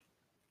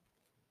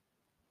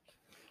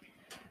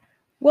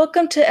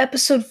Welcome to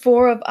episode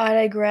 4 of I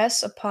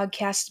Digress, a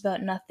podcast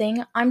about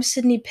nothing. I'm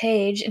Sydney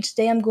Page, and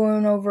today I'm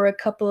going over a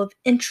couple of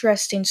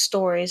interesting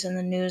stories in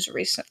the news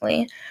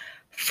recently.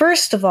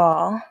 First of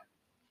all,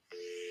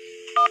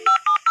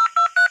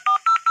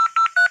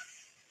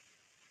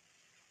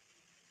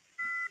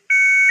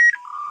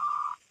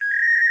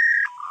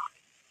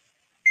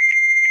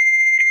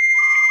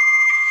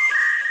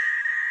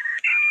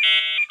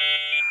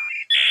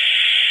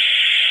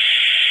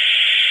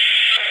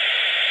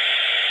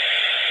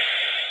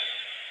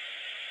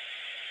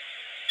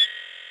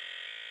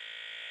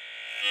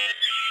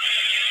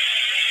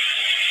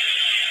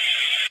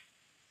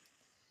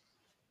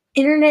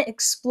 Internet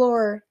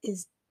Explorer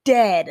is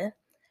dead.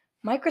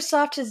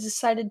 Microsoft has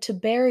decided to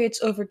bury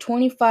its over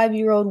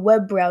 25-year-old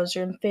web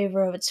browser in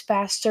favor of its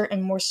faster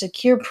and more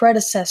secure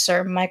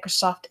predecessor,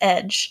 Microsoft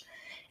Edge.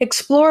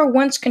 Explorer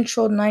once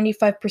controlled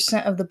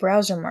 95% of the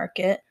browser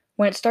market.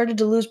 When it started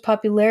to lose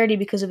popularity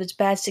because of its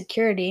bad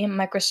security,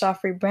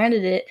 Microsoft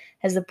rebranded it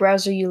as the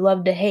browser you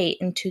love to hate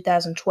in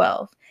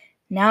 2012.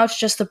 Now it's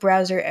just the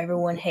browser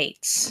everyone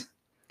hates.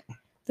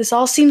 This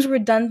all seems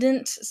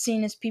redundant,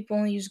 seeing as people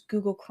only use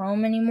Google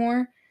Chrome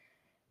anymore.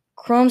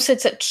 Chrome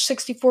sits at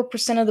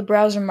 64% of the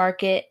browser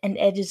market, and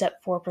Edge is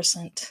at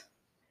 4%.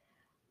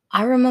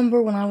 I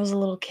remember when I was a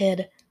little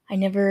kid, I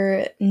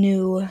never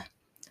knew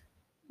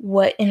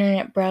what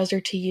internet browser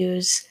to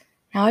use.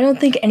 Now I don't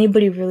think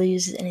anybody really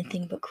uses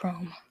anything but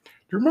Chrome. Do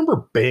you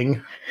remember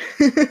Bing?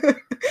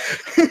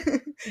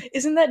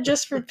 Isn't that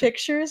just for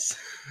pictures?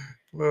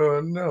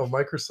 No,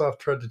 Microsoft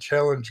tried to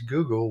challenge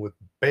Google with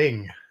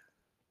Bing.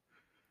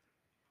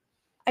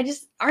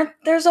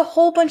 There's a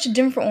whole bunch of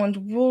different ones.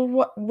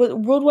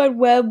 World Wide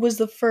Web was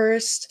the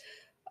first,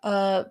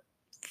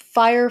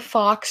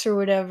 Firefox or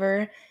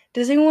whatever.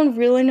 Does anyone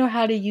really know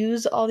how to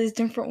use all these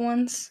different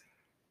ones?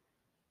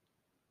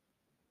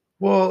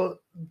 Well,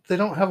 they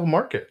don't have a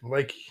market.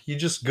 Like, you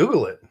just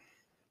Google it.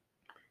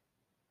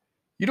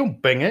 You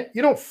don't Bing it.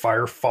 You don't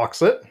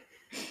Firefox it.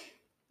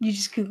 You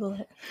just Google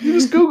it. You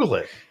just Google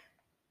it.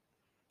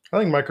 I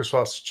think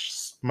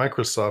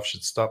Microsoft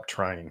should stop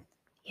trying.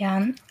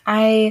 Yeah,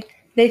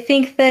 they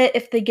think that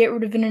if they get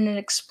rid of Internet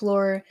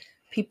Explorer,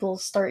 people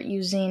start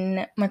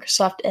using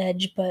Microsoft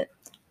Edge, but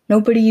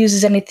nobody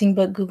uses anything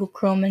but Google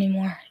Chrome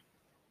anymore.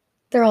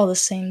 They're all the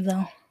same,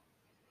 though.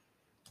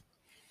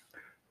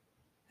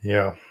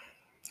 Yeah.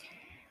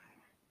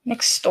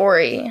 Next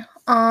story.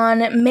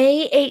 On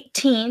May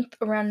 18th,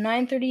 around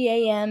 9:30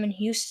 a.m. in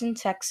Houston,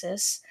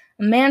 Texas,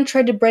 a man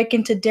tried to break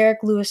into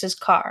Derek Lewis's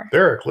car.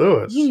 Derek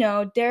Lewis. You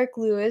know, Derek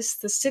Lewis,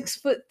 the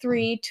 6'3",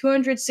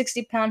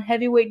 260-pound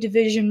heavyweight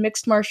division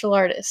mixed martial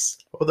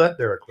artist. Oh, that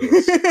Derek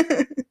Lewis.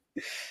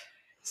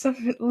 So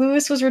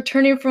Lewis was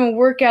returning from a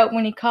workout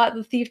when he caught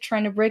the thief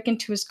trying to break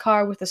into his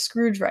car with a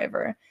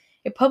screwdriver.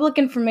 A public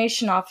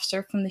information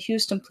officer from the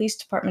Houston Police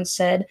Department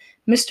said,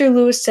 Mr.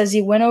 Lewis says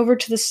he went over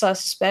to the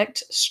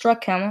suspect,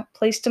 struck him,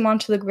 placed him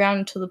onto the ground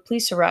until the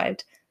police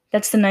arrived.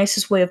 That's the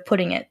nicest way of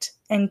putting it.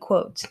 End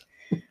quote.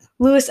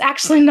 Lewis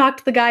actually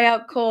knocked the guy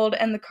out cold,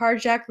 and the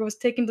carjacker was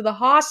taken to the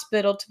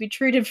hospital to be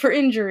treated for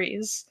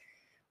injuries.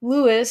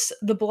 Lewis,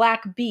 the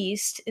Black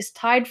Beast, is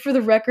tied for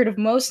the record of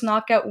most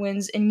knockout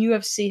wins in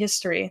UFC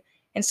history,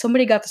 and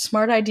somebody got the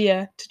smart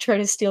idea to try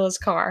to steal his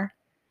car.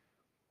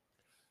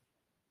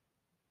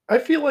 I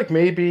feel like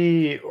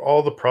maybe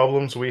all the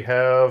problems we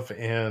have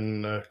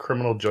in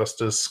criminal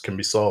justice can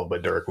be solved by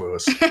Derek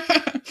Lewis.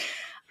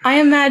 I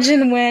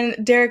imagine when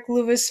Derek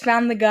Lewis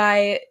found the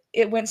guy,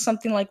 it went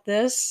something like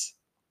this.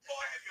 Boy,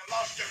 have you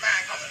lost your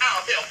mind, 'cause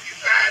I'll help you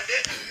find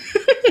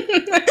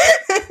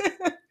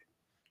it.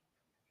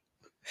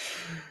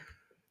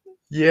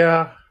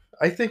 Yeah,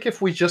 I think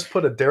if we just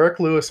put a Derek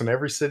Lewis in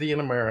every city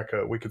in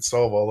America, we could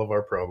solve all of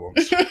our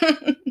problems.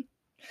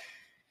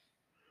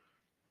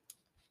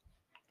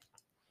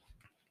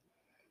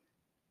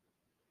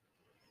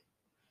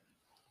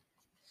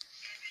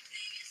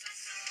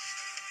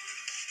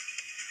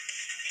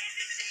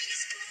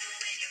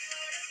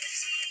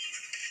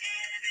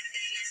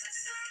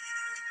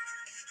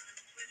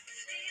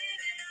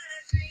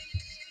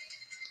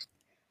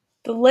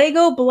 The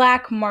Lego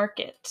black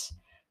market.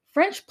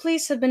 French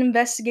police have been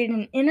investigating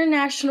an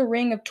international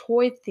ring of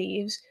toy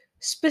thieves,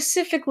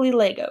 specifically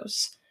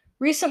Legos.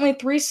 Recently,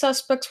 3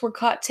 suspects were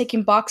caught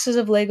taking boxes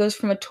of Legos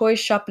from a toy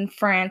shop in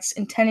France,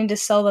 intending to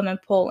sell them in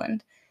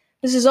Poland.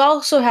 This has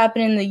also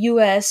happened in the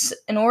U.S.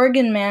 An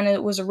Oregon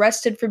man was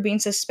arrested for being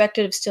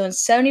suspected of stealing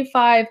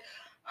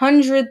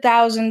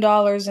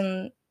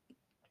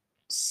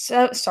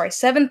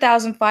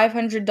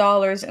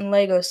 $7,500 in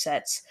Lego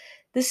sets.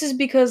 This is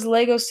because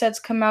Lego sets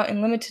come out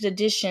in limited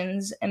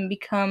editions and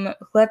become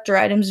collector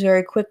items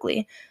very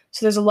quickly,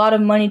 so there's a lot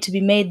of money to be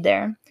made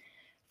there.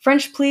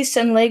 French police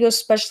and Lego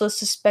specialists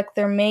suspect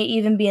there may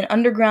even be an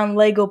underground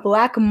Lego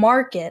black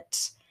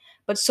market,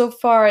 but so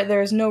far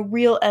there is no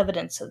real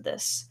evidence of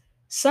this.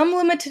 Some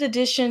limited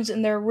editions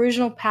in their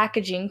original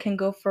packaging can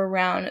go for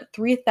around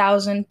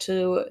 $3,000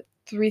 to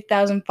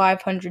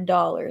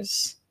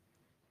 $3,500.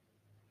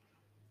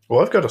 Well,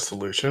 I've got a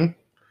solution.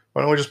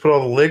 Why don't we just put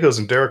all the Legos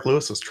in Derek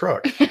Lewis's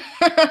truck?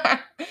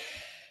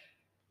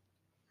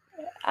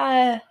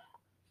 I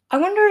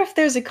wonder if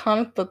there's a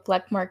comic book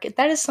black market.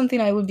 That is something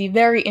I would be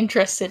very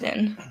interested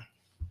in.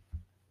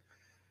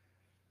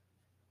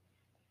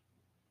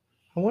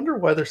 I wonder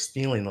why they're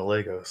stealing the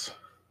Legos.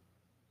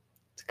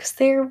 Because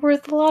they're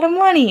worth a lot of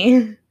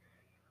money.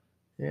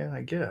 Yeah,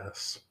 I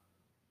guess.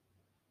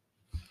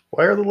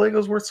 Why are the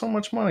Legos worth so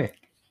much money?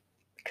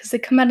 Because they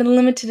come out in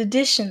limited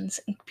editions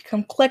and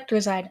become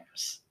collector's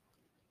items.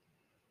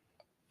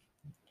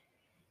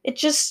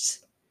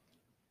 It's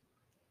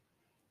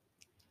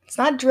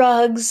not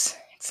drugs,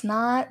 it's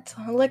not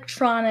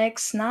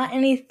electronics, not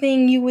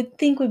anything you would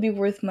think would be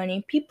worth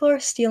money. People are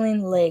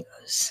stealing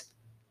Legos.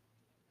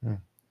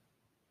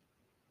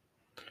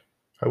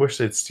 I wish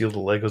they'd steal the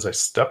Legos I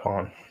step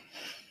on.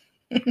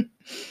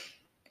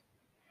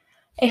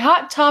 A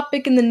hot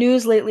topic in the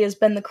news lately has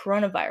been the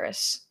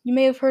coronavirus. You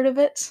may have heard of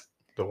it.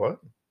 The what?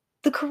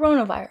 The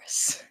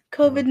coronavirus.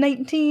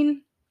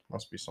 COVID-19.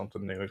 Must be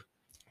something new.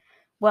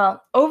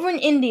 Well, over in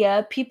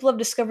India, people have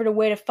discovered a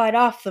way to fight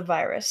off the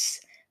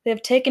virus. They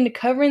have taken to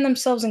covering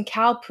themselves in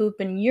cow poop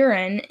and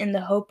urine in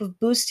the hope of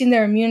boosting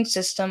their immune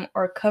system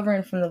or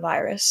recovering from the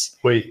virus.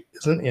 Wait,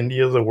 isn't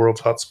India the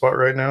world's hotspot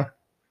right now?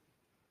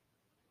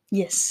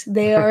 Yes,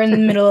 they are in the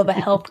middle of a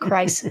health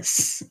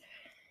crisis.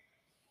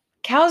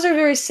 Cows are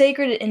very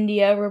sacred in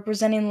India,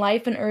 representing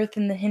life and earth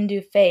in the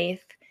Hindu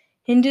faith.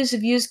 Hindus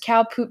have used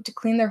cow poop to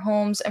clean their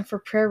homes and for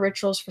prayer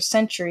rituals for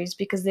centuries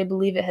because they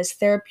believe it has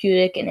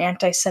therapeutic and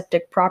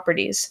antiseptic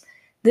properties.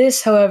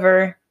 This,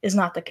 however, is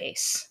not the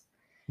case.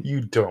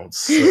 You don't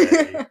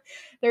say.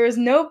 There is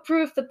no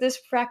proof that this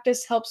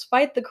practice helps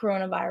fight the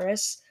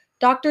coronavirus.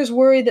 Doctors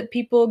worry that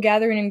people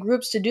gathering in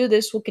groups to do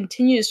this will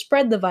continue to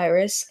spread the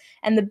virus,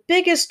 and the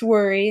biggest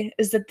worry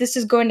is that this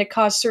is going to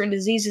cause certain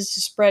diseases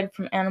to spread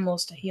from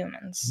animals to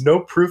humans. No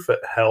proof it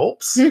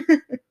helps?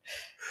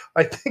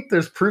 I think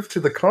there's proof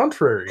to the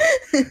contrary.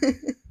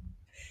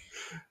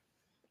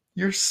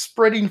 You're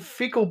spreading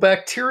fecal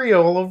bacteria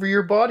all over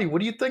your body. What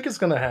do you think is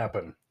going to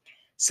happen?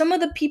 Some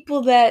of the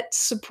people that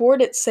support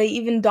it say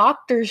even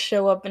doctors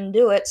show up and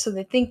do it, so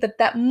they think that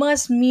that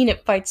must mean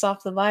it fights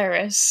off the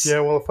virus. Yeah,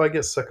 well, if I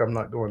get sick, I'm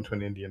not going to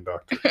an Indian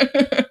doctor.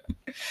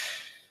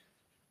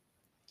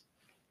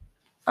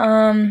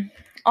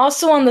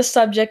 Also on the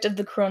subject of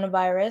the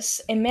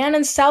coronavirus, a man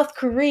in South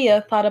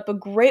Korea thought up a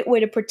great way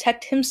to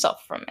protect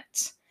himself from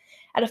it.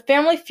 At a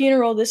family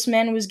funeral, this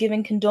man was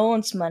given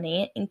condolence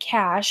money in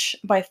cash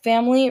by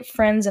family,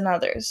 friends, and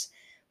others.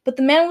 But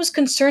the man was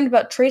concerned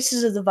about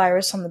traces of the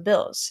virus on the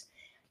bills.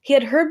 He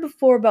had heard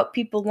before about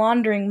people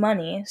laundering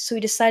money, so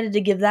he decided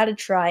to give that a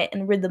try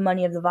and rid the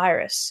money of the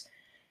virus.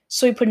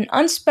 So he put an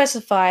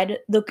unspecified,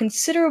 though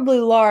considerably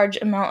large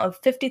amount of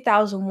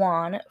 50,000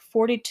 won,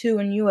 42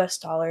 in US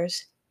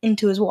dollars,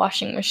 into his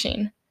washing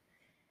machine.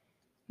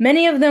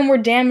 Many of them were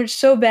damaged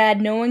so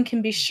bad no one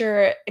can be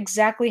sure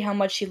exactly how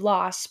much he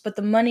lost, but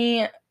the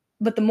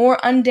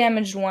more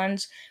undamaged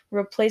ones were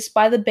replaced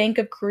by the Bank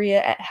of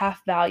Korea at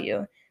half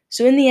value.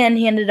 So in the end,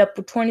 he ended up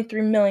with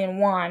 23 million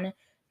won,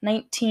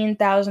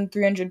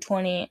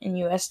 19,320 in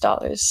US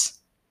dollars.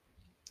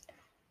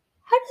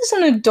 How does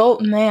an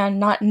adult man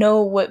not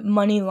know what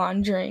money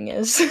laundering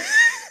is?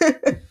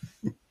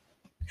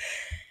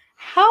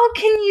 How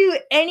can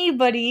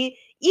anybody,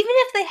 even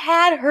if they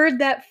had heard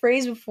that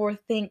phrase before,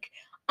 think,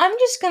 I'm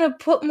just going to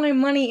put my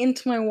money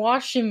into my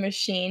washing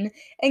machine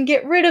and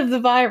get rid of the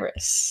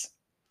virus?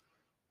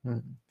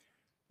 It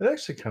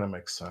actually kind of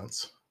makes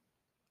sense.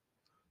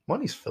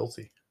 Money's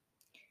filthy.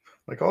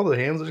 Like all the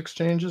hands it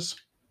exchanges.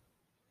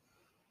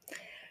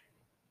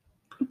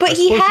 But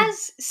he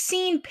has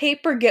seen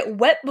paper get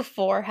wet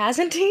before,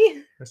 hasn't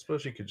he? I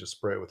suppose you could just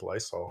spray it with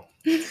Lysol.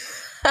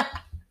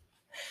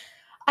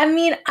 I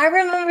mean, I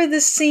remember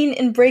this scene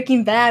in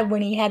Breaking Bad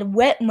when he had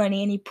wet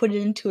money and he put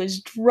it into his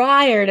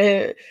dryer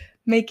to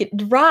make it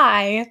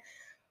dry.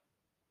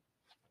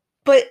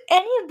 But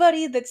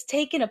anybody that's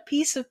taken a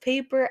piece of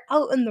paper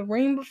out in the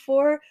rain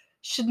before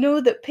should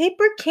know that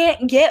paper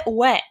can't get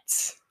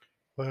wet.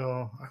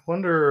 Well, I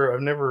wonder,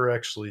 I've never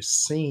actually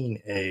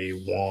seen a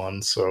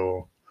wand,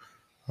 so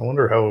I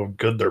wonder how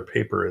good their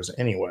paper is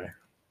anyway.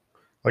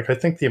 Like, I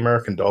think the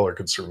American dollar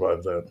could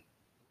survive that.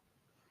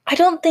 I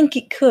don't think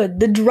it could.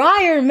 The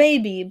dryer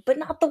maybe, but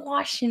not the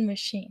washing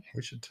machine.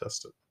 We should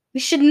test it. We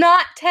should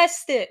not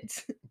test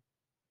it.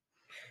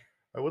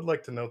 I would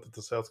like to note that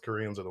the South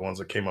Koreans are the ones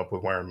that came up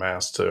with wearing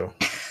masks, too.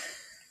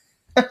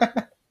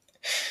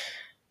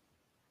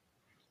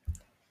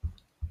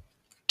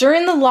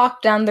 During the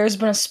lockdown, there's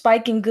been a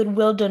spike in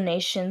Goodwill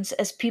donations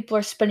as people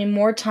are spending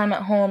more time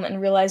at home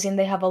and realizing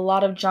they have a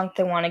lot of junk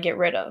they want to get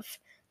rid of.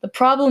 The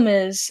problem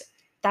is,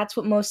 that's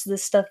what most of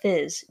this stuff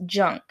is,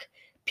 junk.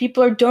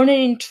 People are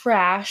donating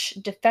trash,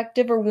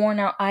 defective or worn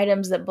out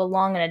items that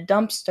belong in a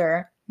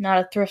dumpster, not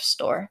a thrift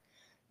store.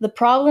 The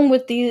problem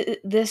with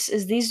this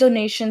is these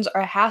donations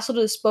are a hassle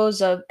to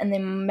dispose of and they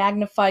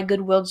magnify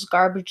Goodwill's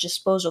garbage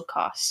disposal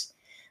costs.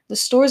 The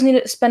stores need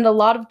to spend a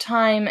lot of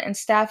time and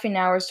staffing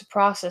hours to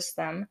process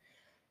them,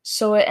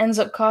 so it ends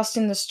up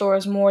costing the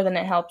stores more than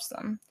it helps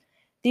them.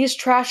 These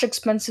trash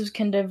expenses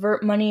can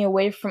divert money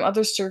away from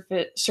other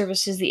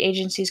services the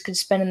agencies could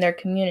spend in their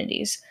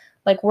communities,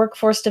 like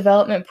workforce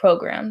development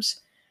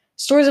programs.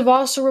 Stores have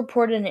also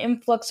reported an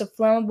influx of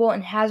flammable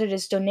and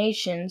hazardous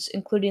donations,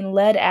 including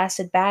lead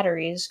acid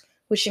batteries,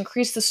 which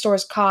increase the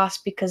store's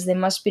cost because they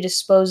must be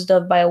disposed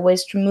of by a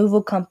waste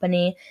removal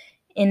company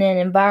in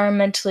an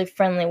environmentally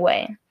friendly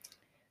way.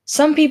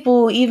 Some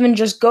people will even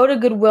just go to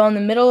Goodwill in the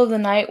middle of the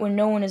night when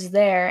no one is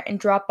there and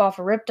drop off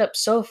a ripped up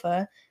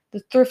sofa. The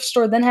thrift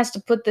store then has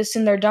to put this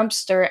in their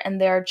dumpster and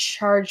they are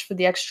charged for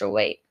the extra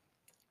weight.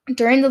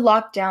 During the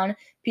lockdown,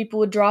 people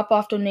would drop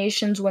off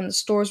donations when the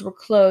stores were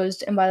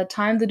closed, and by the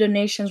time the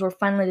donations were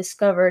finally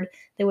discovered,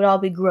 they would all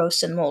be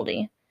gross and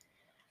moldy.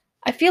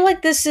 I feel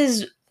like this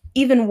is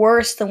even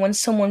worse than when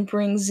someone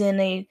brings in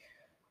a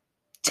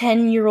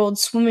 10-year-old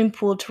swimming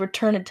pool to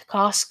return it to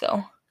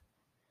Costco.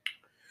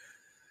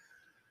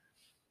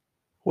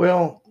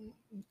 Well,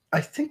 I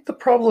think the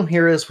problem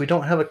here is we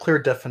don't have a clear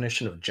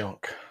definition of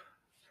junk.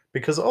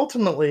 Because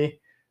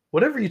ultimately,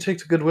 whatever you take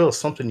to Goodwill is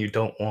something you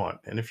don't want.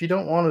 And if you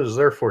don't want it, it's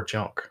therefore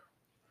junk.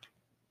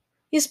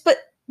 Yes, but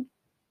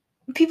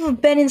people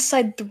have been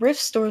inside thrift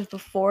stores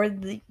before.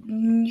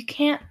 You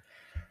can't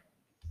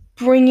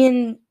bring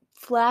in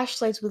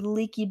flashlights with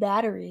leaky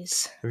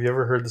batteries. Have you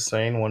ever heard the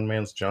saying, one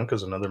man's junk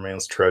is another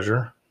man's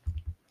treasure?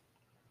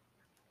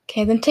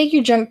 Okay, then take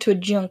your junk to a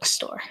junk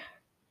store.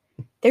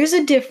 There's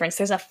a difference.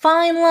 There's a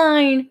fine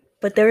line,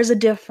 but there's a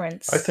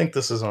difference. I think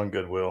this is on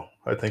Goodwill.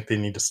 I think they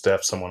need to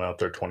staff someone out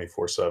there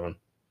 24/7.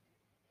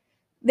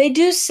 They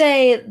do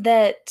say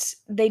that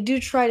they do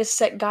try to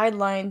set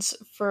guidelines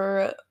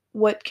for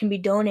what can be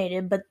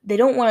donated, but they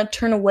don't want to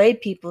turn away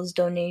people's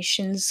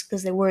donations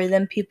because they worry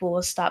then people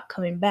will stop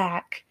coming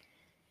back.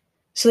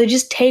 So they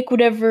just take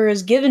whatever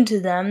is given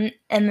to them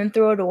and then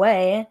throw it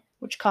away,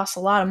 which costs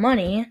a lot of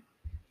money.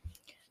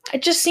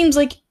 It just seems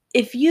like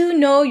if you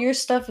know your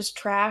stuff is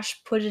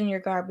trash, put it in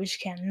your garbage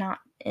can, not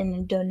in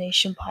a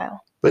donation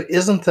pile. But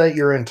isn't that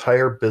your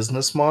entire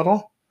business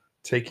model?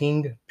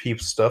 Taking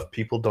stuff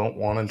people don't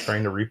want and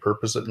trying to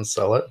repurpose it and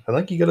sell it? I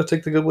think you got to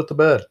take the good with the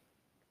bad.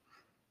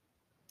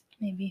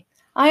 Maybe.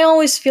 I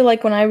always feel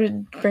like when I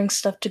would bring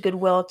stuff to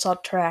Goodwill, it's all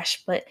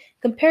trash, but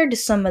compared to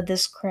some of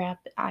this crap,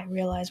 I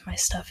realize my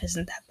stuff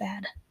isn't that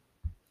bad.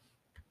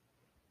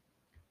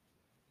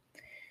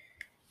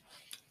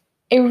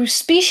 A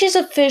species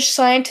of fish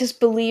scientists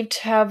believe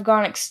to have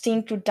gone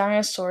extinct with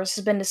dinosaurs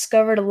has been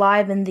discovered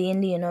alive in the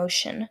Indian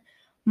Ocean.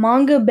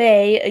 Manga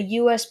Bay, a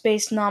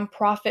U.S.-based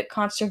nonprofit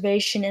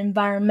conservation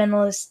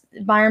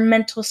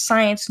environmental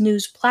science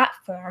news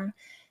platform,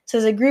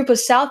 says a group of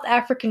South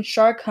African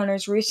shark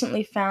hunters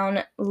recently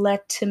found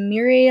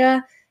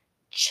Latimeria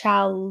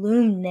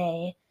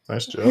chalumnae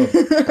Nice job.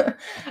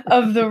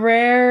 of the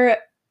rare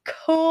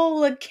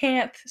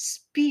coelacanth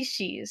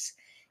species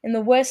in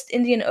the West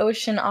Indian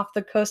Ocean off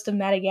the coast of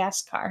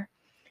Madagascar.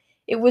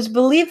 It was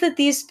believed that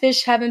these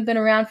fish haven't been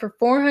around for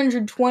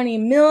 420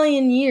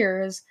 million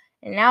years,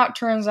 and now it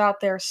turns out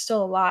they're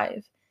still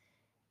alive.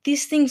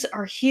 These things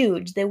are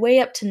huge. They weigh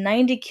up to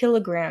 90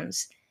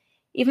 kilograms.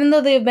 Even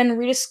though they have been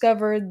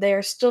rediscovered, they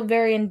are still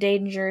very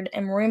endangered,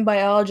 and marine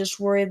biologists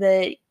worry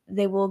that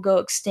they will go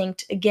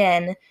extinct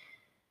again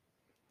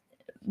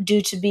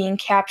due to being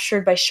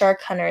captured by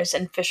shark hunters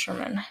and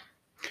fishermen.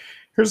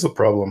 Here's the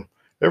problem.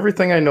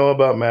 Everything I know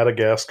about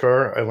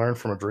Madagascar, I learned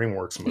from a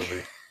DreamWorks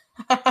movie.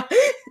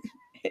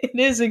 It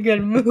is a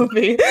good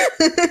movie.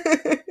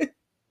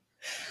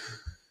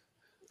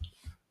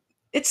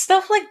 It's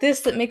stuff like this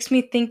that makes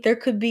me think there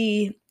could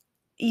be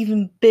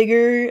even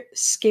bigger,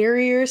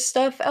 scarier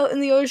stuff out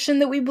in the ocean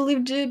that we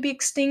believe to be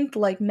extinct,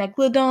 like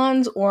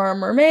megalodons or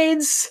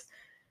mermaids.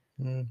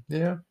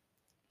 Yeah.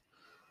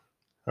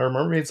 Are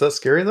mermaids that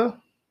scary, though?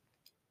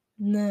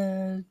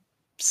 The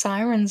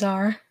sirens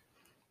are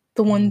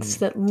the ones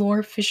that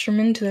lure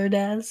fishermen to their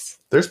deaths.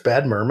 There's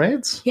bad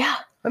mermaids? Yeah.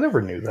 I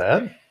never knew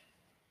that.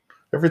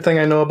 Everything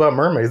I know about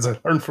mermaids I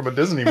learned from a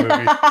Disney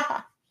movie.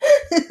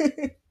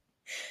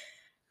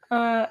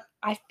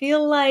 I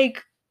feel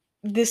like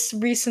this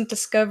recent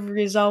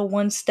discovery is all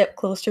one step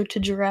closer to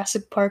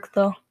Jurassic Park,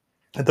 though.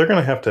 They're going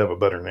to have a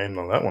better name,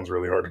 though. That one's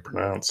really hard to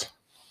pronounce.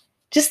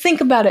 Just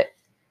think about it.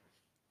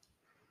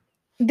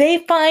 They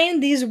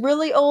find these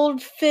really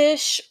old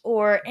fish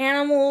or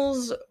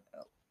animals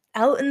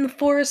out in the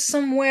forest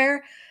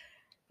somewhere.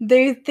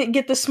 They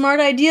get the smart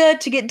idea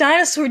to get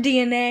dinosaur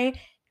DNA.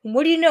 And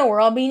what do you know?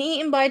 We're all being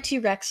eaten by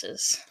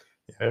T-Rexes.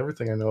 Yeah,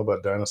 everything I know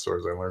about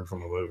dinosaurs I learned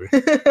from the movie.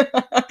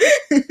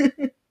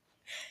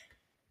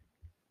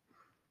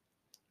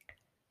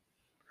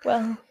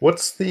 Well,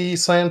 what's the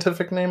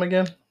scientific name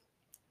again?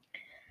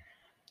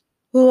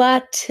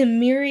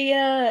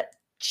 Latimeria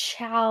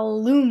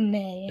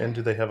chalumnae. And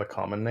do they have a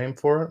common name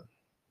for it?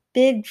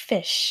 Big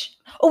fish.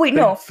 Oh wait, Big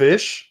no.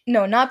 fish?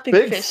 No, not big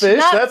Big fish. fish?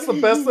 Not, That's the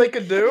best they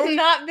could do?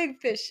 Not big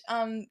fish.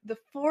 The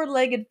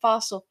four-legged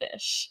fossil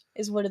fish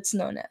is what it's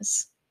known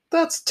as.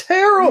 That's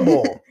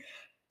terrible.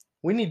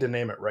 We need to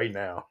name it right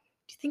now.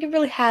 Do you think it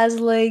really has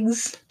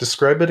legs?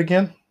 Describe it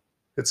again.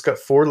 It's got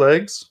 4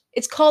 legs.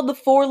 It's called the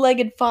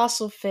four-legged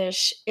fossil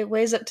fish. It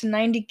weighs up to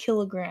 90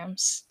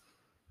 kilograms.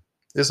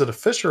 Is it a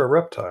fish or a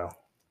reptile?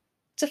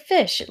 It's a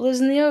fish. It lives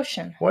in the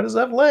ocean. Why does it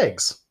have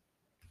legs?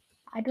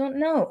 I don't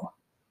know.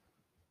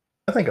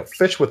 I think a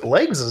fish with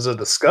legs is a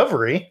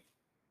discovery.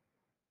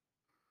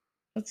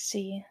 Let's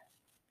see.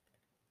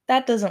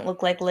 That doesn't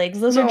look like legs.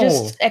 Those No. are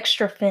just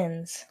extra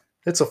fins.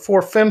 It's a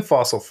 4-fin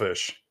fossil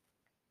fish.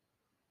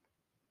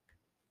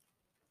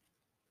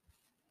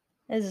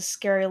 It is a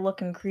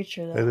scary-looking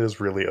creature, though. It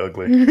is really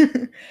ugly.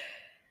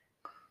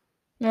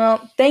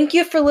 Well, thank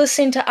you for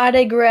listening to I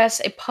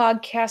Digress, a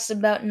podcast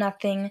about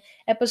nothing.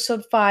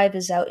 Episode 5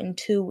 is out in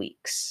 2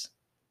 weeks.